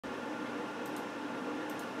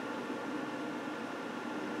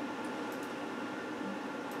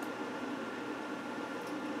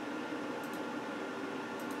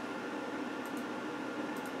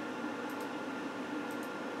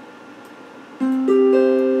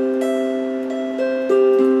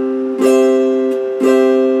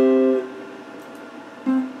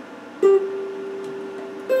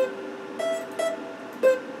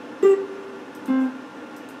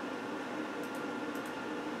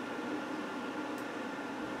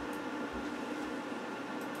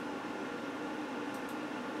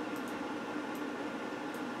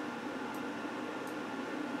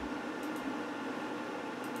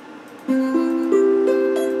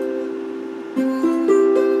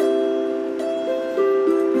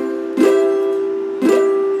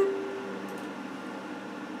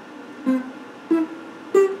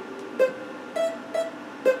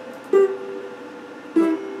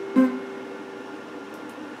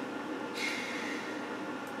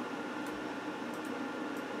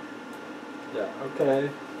Yeah, okay.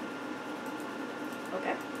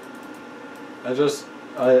 Okay.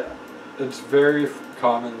 It's very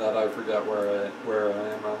common that I forget where I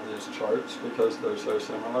am on these charts because they're so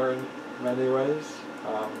similar in many ways.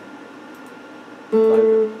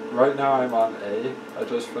 Like right now I'm on A. I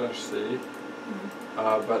just finished C.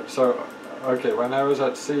 Mm-hmm. But so, okay, when I was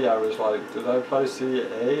at C, I was like, did I play C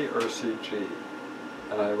A or C G?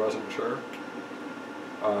 And I wasn't sure.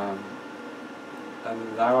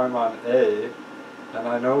 And now I'm on A, and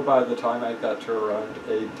I know by the time I get to around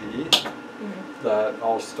AD, that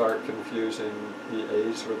I'll start confusing the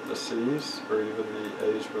A's with the C's, or even the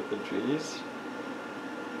A's with the G's.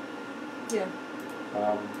 Yeah.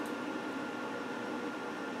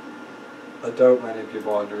 I doubt many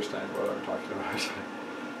people understand what I'm talking about.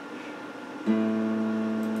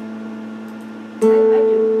 I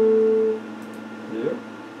do. You?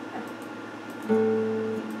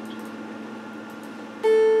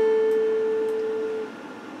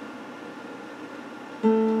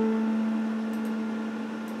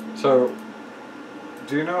 So,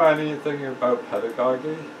 do you know anything about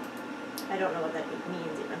pedagogy? I don't know what that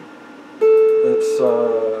means even. It's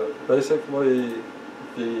basically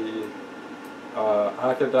the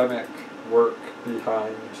academic work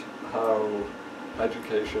behind how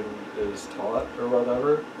education is taught or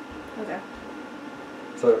whatever. Okay.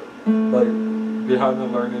 So, like, behind the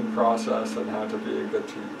learning process and how to be a good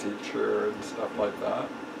teacher and stuff like that.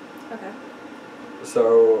 Okay.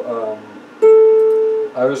 So,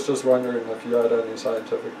 I was just wondering if you had any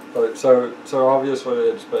scientific, like, so obviously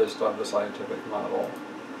it's based on the scientific model,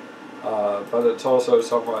 but it's also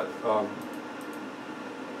somewhat,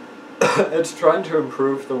 it's trying to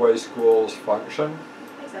improve the way schools function,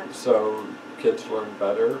 Makes sense. so kids learn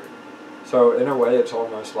better. So in a way it's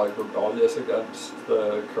almost like rebellious against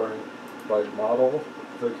the current, like, model,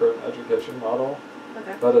 the current education model.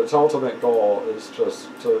 Okay. But its ultimate goal is just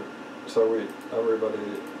so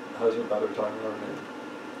everybody has a better time learning.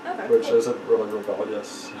 Okay. Which cool. isn't really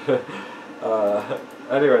rebellious.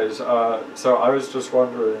 Anyways, so I was just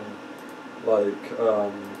wondering, like,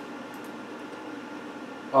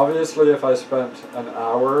 obviously if I spent an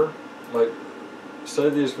hour, like, say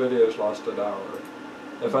these videos last an hour,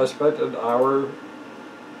 if I spent an hour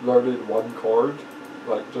learning one chord,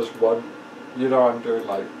 like just one, I'm doing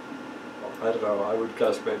like, I don't know, I would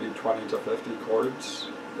guess maybe 20 to 50 chords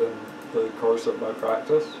in the course of my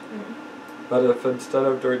practice. But if instead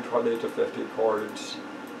of doing 20 to 50 chords,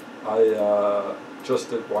 I just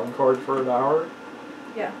did one chord for an hour,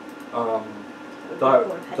 Yeah.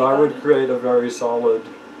 that would create a very solid,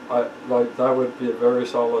 that would be a very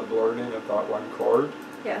solid learning of that one chord.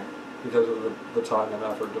 Yeah. Because of the time and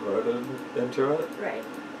effort devoted into it. Right.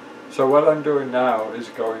 So what I'm doing now is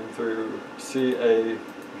going through C, A,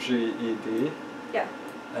 G, E, D. Yeah.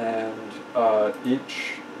 And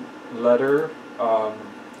each letter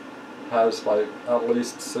has like at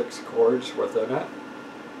least 6 chords within it.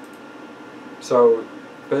 So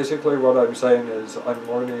basically what I'm saying is I'm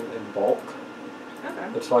learning in bulk. Okay.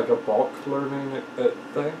 It's like a bulk learning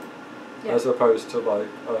thing, Yeah. as opposed to like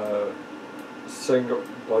single,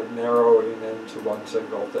 like narrowing into one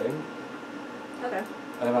single thing. Okay.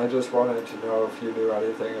 And I just wanted to know if you knew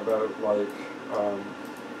anything about, like,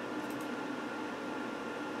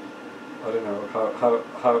 I don't know,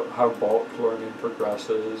 how bulk learning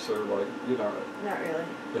progresses, or, like, Not really.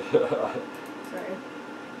 Sorry.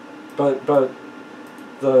 But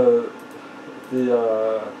the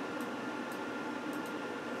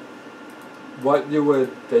what you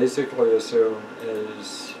would basically assume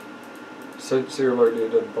is, since you're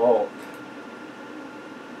learning in bulk,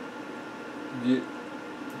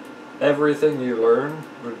 everything you learn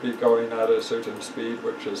would be going at a certain speed,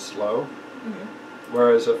 which is slow.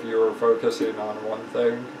 Whereas if you were focusing on one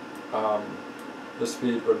thing, the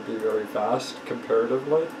speed would be very fast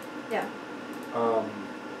comparatively. Yeah.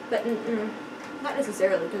 But not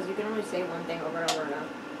necessarily, because you can only say one thing over and over and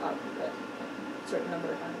over a certain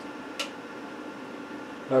number of times.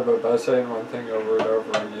 No, but by saying one thing over and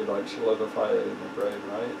over, you like solidify it in your brain,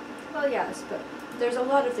 right? Well, yes, but there's a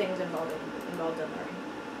lot of things involved in learning.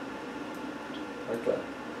 Okay.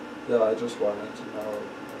 Yeah, I just wanted to know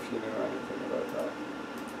if you knew anything about that.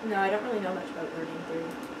 No, I don't really know much about learning theory.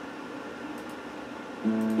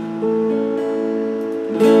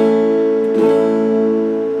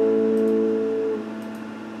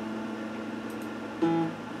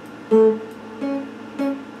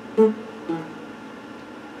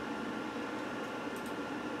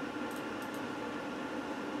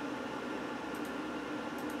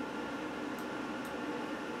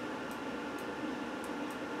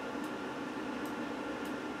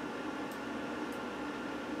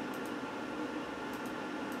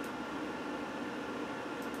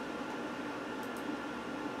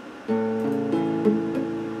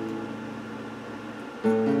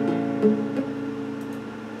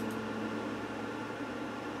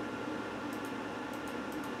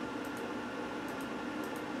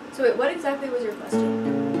 exactly was your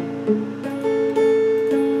question?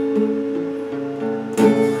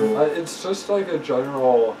 It's just like a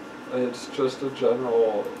general. It's just a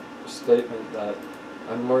general statement that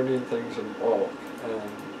I'm learning things in bulk, and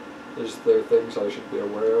is there things I should be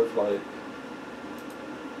aware of? Like,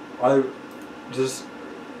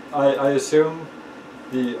 I assume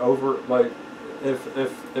the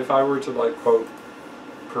if I were to like quote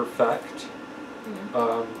perfect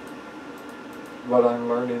what I'm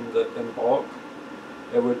learning that in bulk,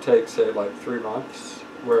 it would take say like 3 months.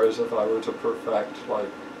 Whereas if I were to perfect like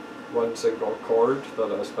one single chord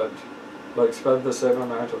that I spend the same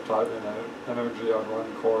amount of time and energy on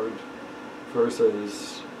one chord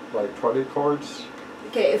versus like 20 chords.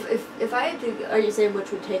 Okay, if I had to, are you saying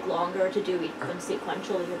which would take longer to do them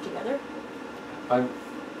sequentially or together? I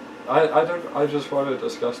just want to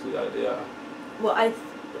discuss the idea. Well, I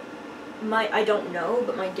don't know,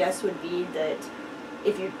 but my guess would be that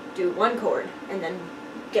if you do one chord and then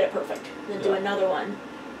get it perfect, then do another one,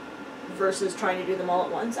 versus trying to do them all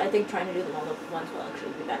at once, I think trying to do them all at once will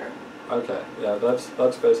actually be better. Okay, yeah, that's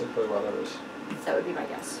basically what I was. That would be my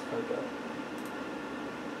guess. Okay.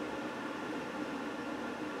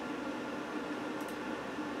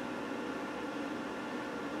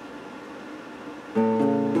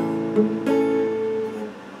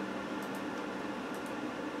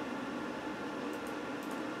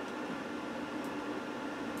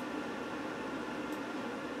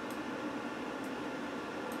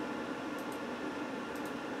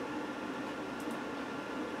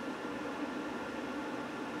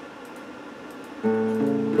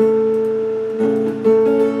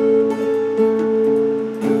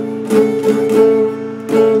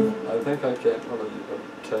 I can't really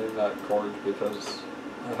obtain that chord because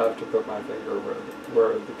I have to put my finger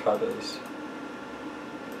where the cut is.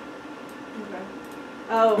 Okay.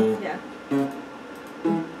 Oh, yeah.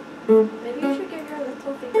 Maybe you should give your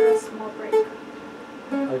little finger a small break.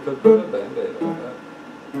 I could put a Band-Aid on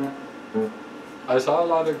it. I saw a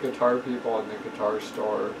lot of guitar people in the guitar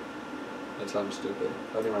store. That sounds stupid.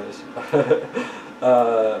 Anyways.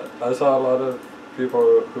 I saw a lot of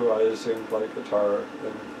people who I assumed played guitar in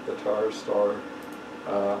the guitar store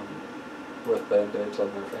with Band-Aids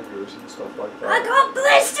on their fingers and stuff like that. I got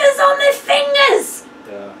blisters on my fingers!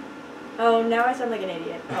 Yeah. Oh, now I sound like an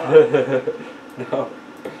idiot. Oh. No.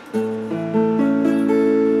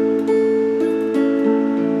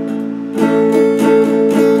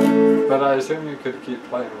 But I assume you could keep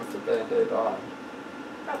playing with the Band-Aid on.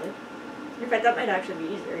 Probably. In fact, that might actually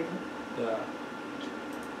be easier even. Yeah.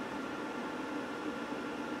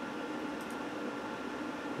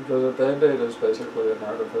 Because a Band-Aid is basically an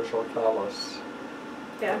artificial callus.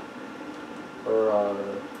 Yeah. Or a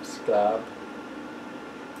scab.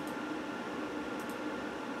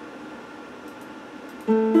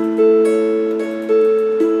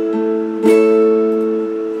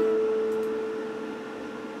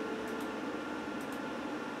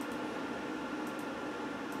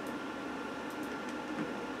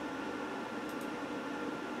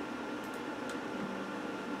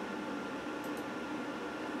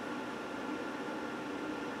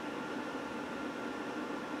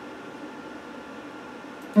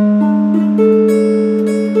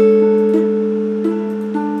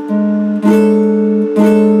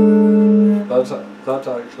 That's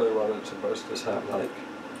actually what it's supposed to sound like.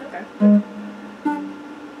 Okay.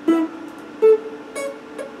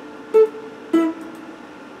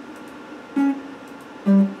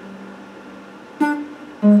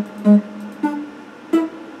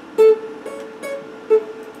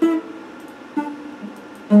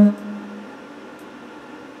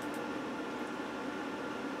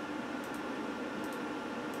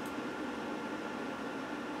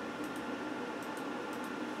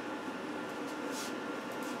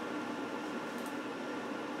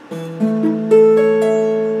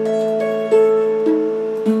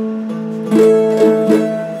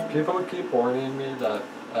 People keep warning me that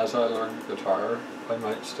as I learn guitar, I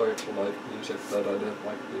might start to like music that I didn't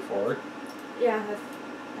like before. Yeah,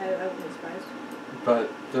 I wouldn't be surprised. But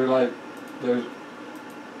they're like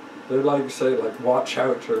say like watch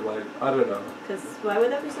out or like I don't know. Because why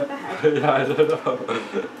would that be so bad? Yeah, I don't know.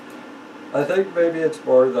 I think maybe it's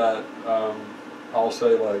more that I'll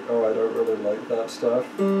say like, oh, I don't really like that stuff,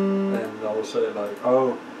 and they'll say like,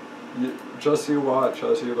 oh, you watch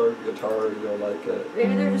as you learn guitar, you'll like it.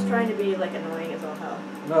 Maybe they're just trying to be like annoying as all hell.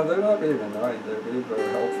 No, they're not being annoying. They're being very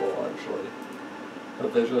helpful actually.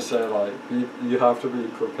 But they just say like, you have to be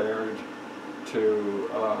prepared to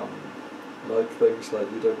like things that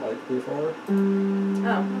you didn't like before.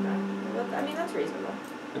 Oh, okay. Well, I mean, that's reasonable.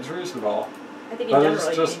 It's reasonable. I think in But general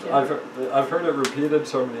it's just, you need to. I've heard it repeated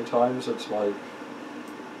so many times, it's like,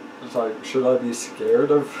 should I be scared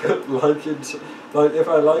of liking, like, if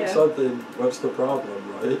I like Yeah. something, what's the problem,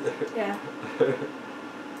 right? Yeah.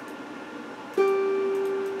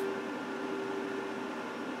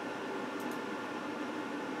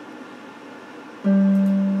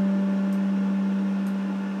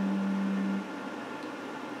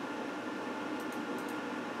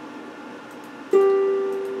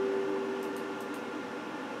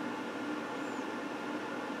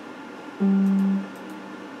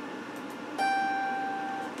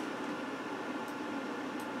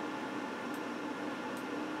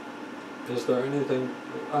 Is there anything,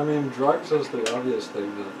 I mean, drugs is the obvious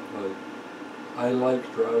thing that, like, I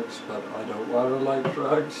like drugs, but I don't want to like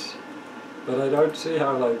drugs. But I don't see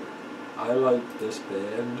how, like, I like this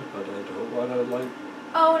band, but I don't want to like,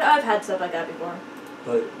 Oh, no, I've had stuff like that before.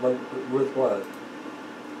 like, with what?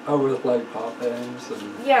 Oh, with, like, pop bands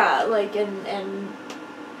and... Yeah, like, and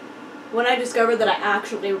when I discovered that I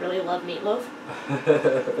actually really love Meatloaf.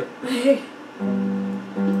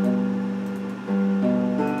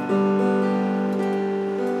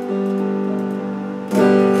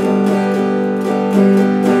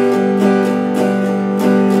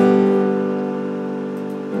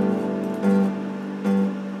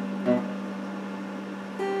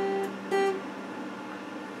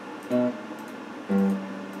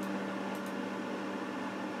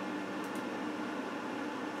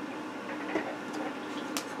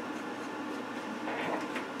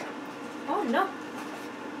 Oh no.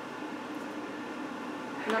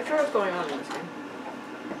 I'm not sure what's going on this time.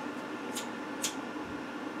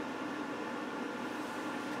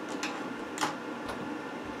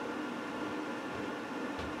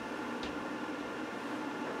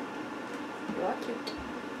 You are cute.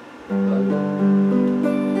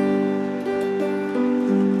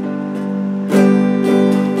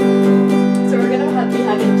 So we're gonna be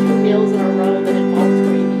having 2 meals in a row that involve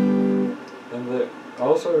gravy. And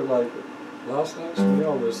also, like, last night's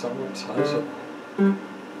meal was somewhat sizable.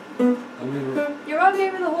 I mean... Your mom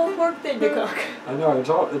gave me the whole pork thing to cook. I know, it's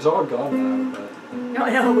all gone now, but... No, I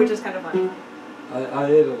know, which is kind of funny. I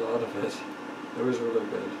ate a lot of it. It was really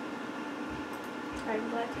good. I'm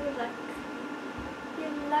glad you like. You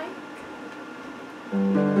like?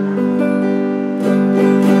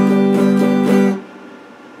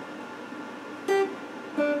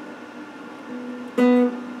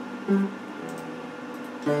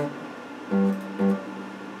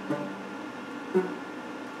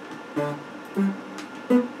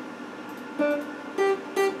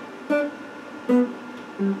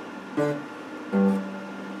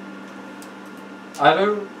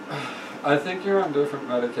 I think you're on different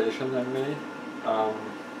medication than me,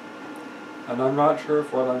 and I'm not sure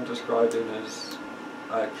if what I'm describing is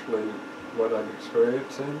actually what I'm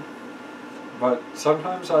experiencing, but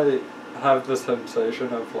sometimes I have the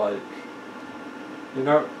sensation of, like, you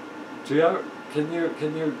know, can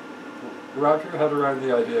you wrap your head around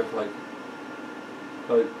the idea of, like,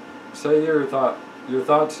 say your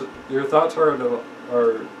thoughts are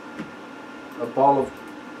a ball of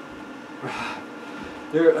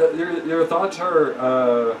your thoughts are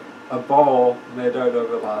a ball made out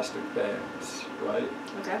of elastic bands, right?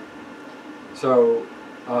 Okay. So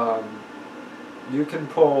you can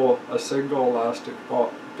pull a single elastic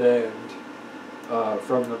band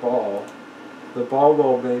from the ball. The ball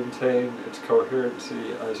will maintain its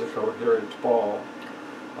coherency as a coherent ball.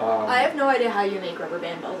 I have no idea how you make rubber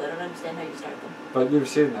band balls. I don't understand how you start them. But you've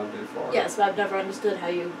seen them before. Yes, but I've never understood how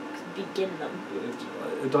you begin them.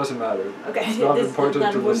 It doesn't matter. Okay. It's not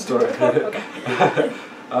important to the story. Okay.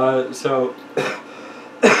 So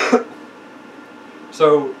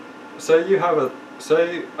say you have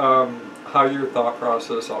how your thought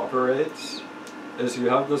process operates is you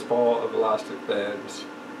have this ball of elastic bands,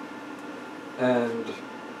 and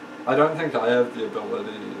I don't think I have the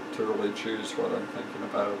ability to really choose what I'm thinking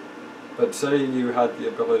about. But say you had the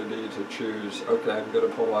ability to choose, okay, I'm going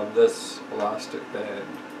to pull on this elastic band.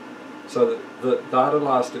 So that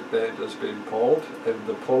elastic band is being pulled, and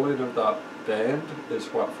the pulling of that band is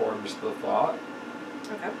what forms the thought.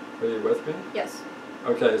 Okay. Are you with me? Yes.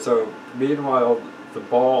 Okay, so meanwhile, the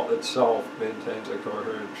ball itself maintains a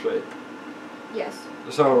coherent shape. Yes.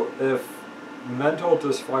 So if mental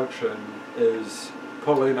dysfunction is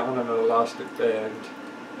pulling on an elastic band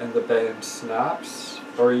and the band snaps,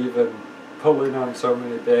 or even pulling on so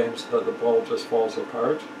many bands that the ball just falls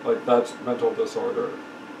apart, like, that's mental disorder.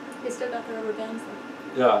 You still got the rubber bands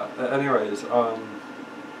though. Yeah, anyways,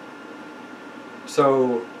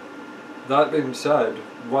 so that being said,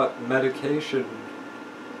 what medication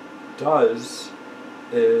does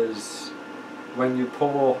is when you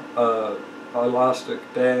pull a elastic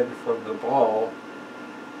band from the ball,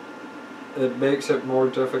 it makes it more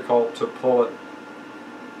difficult to pull it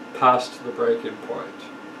past the breaking point.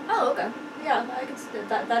 Oh, okay. Yeah, I could.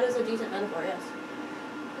 That is a decent metaphor. Yes.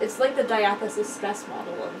 It's like the diathesis stress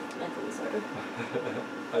model of mental disorder.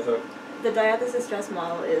 I don't. The diathesis stress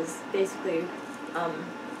model is basically,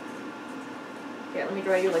 here, let me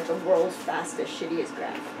draw you like the world's fastest, shittiest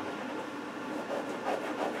graph.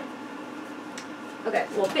 Okay,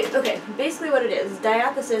 well, basically what it is,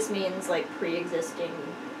 diathesis means like pre-existing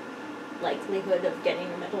likelihood of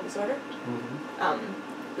getting a mental disorder,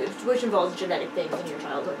 which involves genetic things in your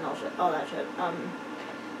childhood and all that shit.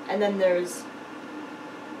 And then there's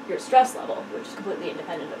your stress level, which is completely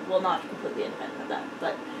independent of, well, not completely independent of that,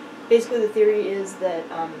 but basically the theory is that,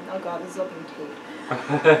 oh god, this is open tape.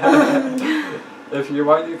 If you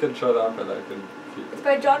want, you can shut up and I can keep it. It's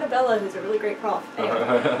by John Abella, who's a really great prof.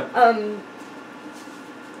 Anyway,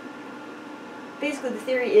 basically the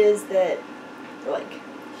theory is that, like,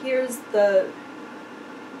 here's the,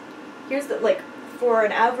 like, for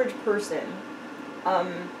an average person,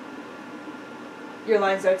 your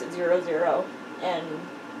line starts at 0, 0, and,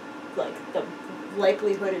 like, the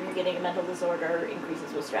likelihood of you getting a mental disorder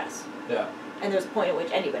increases with stress. Yeah. And there's a point at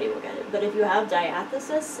which anybody will get it. But if you have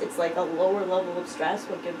diathesis, it's like a lower level of stress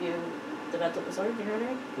will give you the mental disorder, do you know what I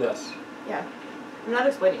mean? Yes. Yeah. I'm not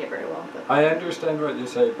explaining it very well, but... I understand what you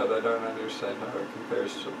say, but I don't understand how it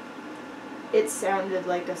compares to... It sounded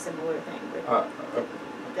like a similar thing, but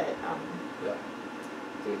yeah.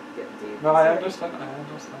 Do you No, I understand.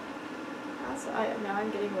 Also, now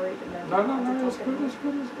I'm getting worried and then... No, it's good.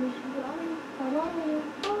 I love you.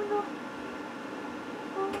 Oh, no.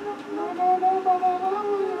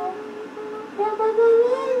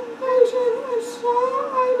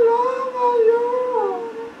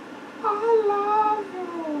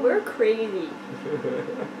 We're crazy.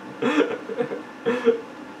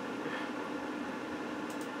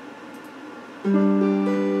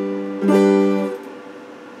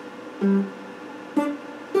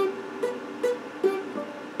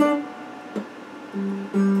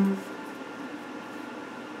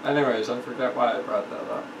 Anyways, I forget why I brought that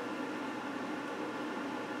up.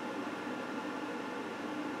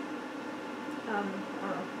 I don't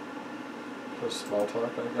know. Just small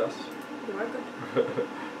talk, I guess. You are good.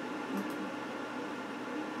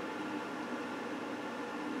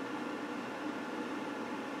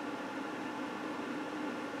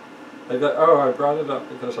 I brought it up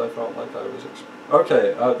because I felt like I was...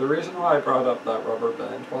 the reason why I brought up that rubber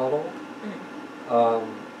band model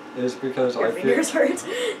is because Your fingers hurt.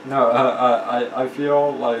 No, I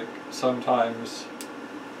feel like sometimes...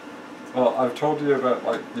 Well, I've told you about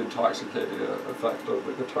like the intoxicating effect of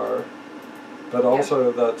the guitar, but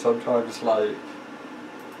also that sometimes like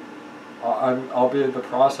I'll be in the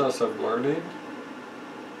process of learning,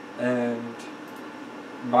 and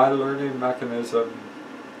my learning mechanism,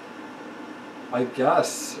 I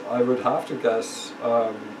guess, I would have to guess,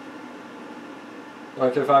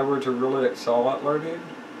 like if I were to really excel at learning,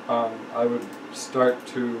 I would start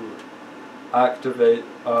to activate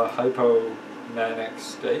a hypomanic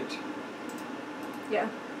state. Yeah.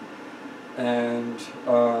 And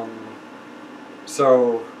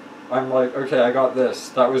so I'm like, okay, I got this.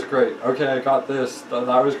 That was great. Okay, I got this.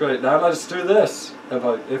 That was great. Now let's do this. And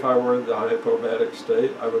like, if I were in the hypomanic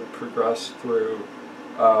state, I would progress through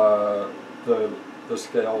the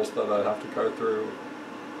scales that I have to go through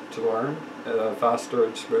to learn faster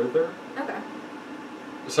and smoother. Okay.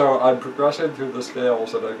 So I'm progressing through the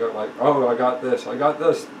scales, and I go like, oh, I got this.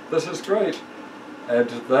 This is great. And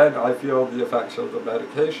then I feel the effects of the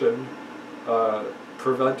medication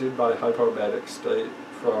preventing my hypomanic state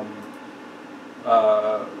from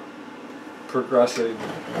progressing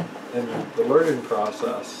in the learning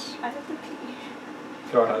process. I have to pee.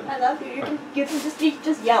 Go ahead. I love you. You can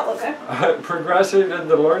just yell, okay? Progressing in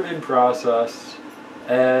the learning process,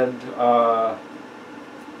 and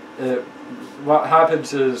what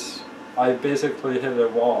happens is I basically hit a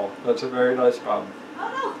wall. That's a very nice bum. Oh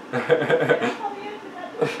no!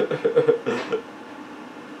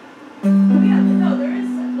 Yeah, no, there is,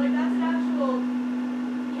 like, that's an actual,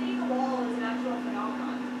 hitting a wall is an actual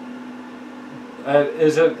phenomenon. And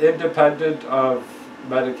is it independent of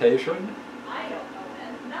medication? I don't know,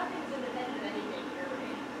 man. Nothing's independent of anything here,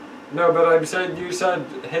 right? No, but I'm saying you said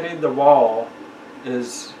hitting the wall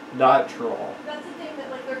is natural. That's the thing, that,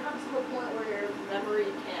 like, there comes to a point where your memory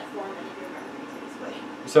can't form any new memories, basically.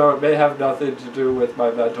 So it may have nothing to do with my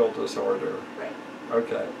mental disorder. Right.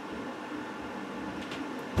 Okay.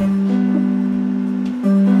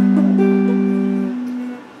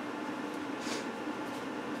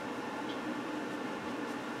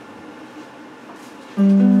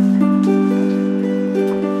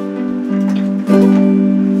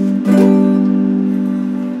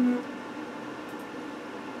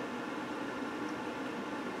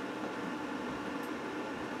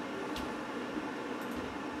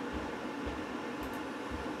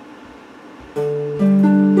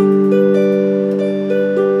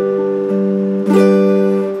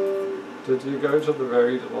 Did you go to the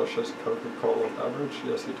very delicious Coca-Cola beverage?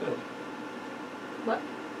 Yes, you did. What?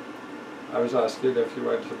 I was asking if you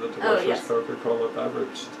went to the delicious yes. Coca-Cola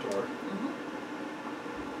beverage store.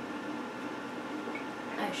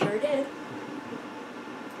 I sure did.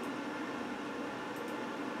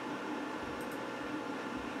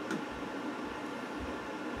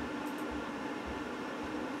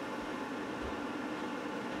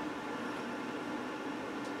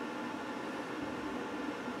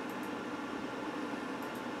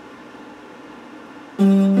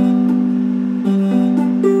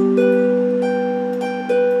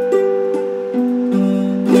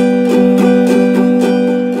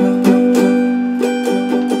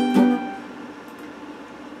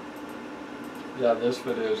 Yeah, this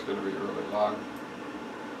video is going to be really long.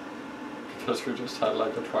 Because we just had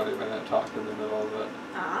like a 20-minute talk in the middle of it.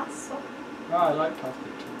 Awesome. No, I like talking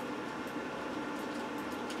too.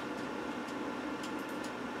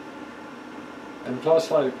 And plus,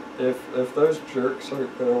 like, if those jerks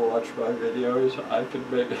aren't gonna watch my videos, I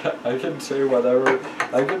can say whatever.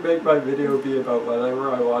 I can make my video be about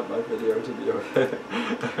whatever I want my video to be about.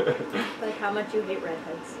 Like how much you hate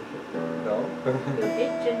redheads. No. You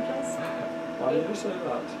hate gingers. Why do you say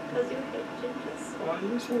that? Because you hate gingers. Why do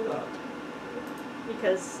you say that?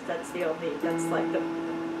 Because that's like the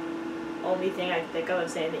only thing I can think of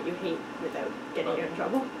saying that you hate without getting you in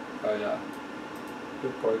trouble. Oh yeah.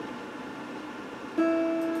 Good point.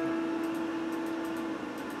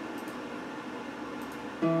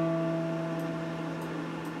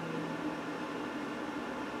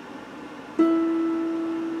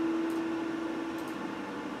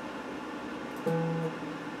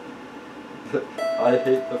 I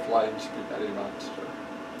hate the flying spaghetti monster.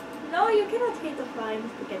 No, you cannot hate the flying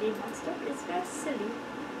spaghetti monster. It's very silly.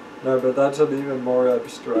 No, but that's an even more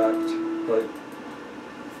abstract. Like,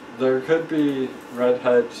 there could be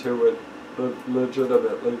redheads who would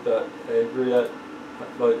legitimately get angry at,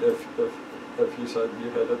 like, if you said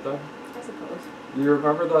you hated them. I suppose. You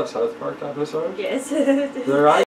remember that South Park episode? Yes. They're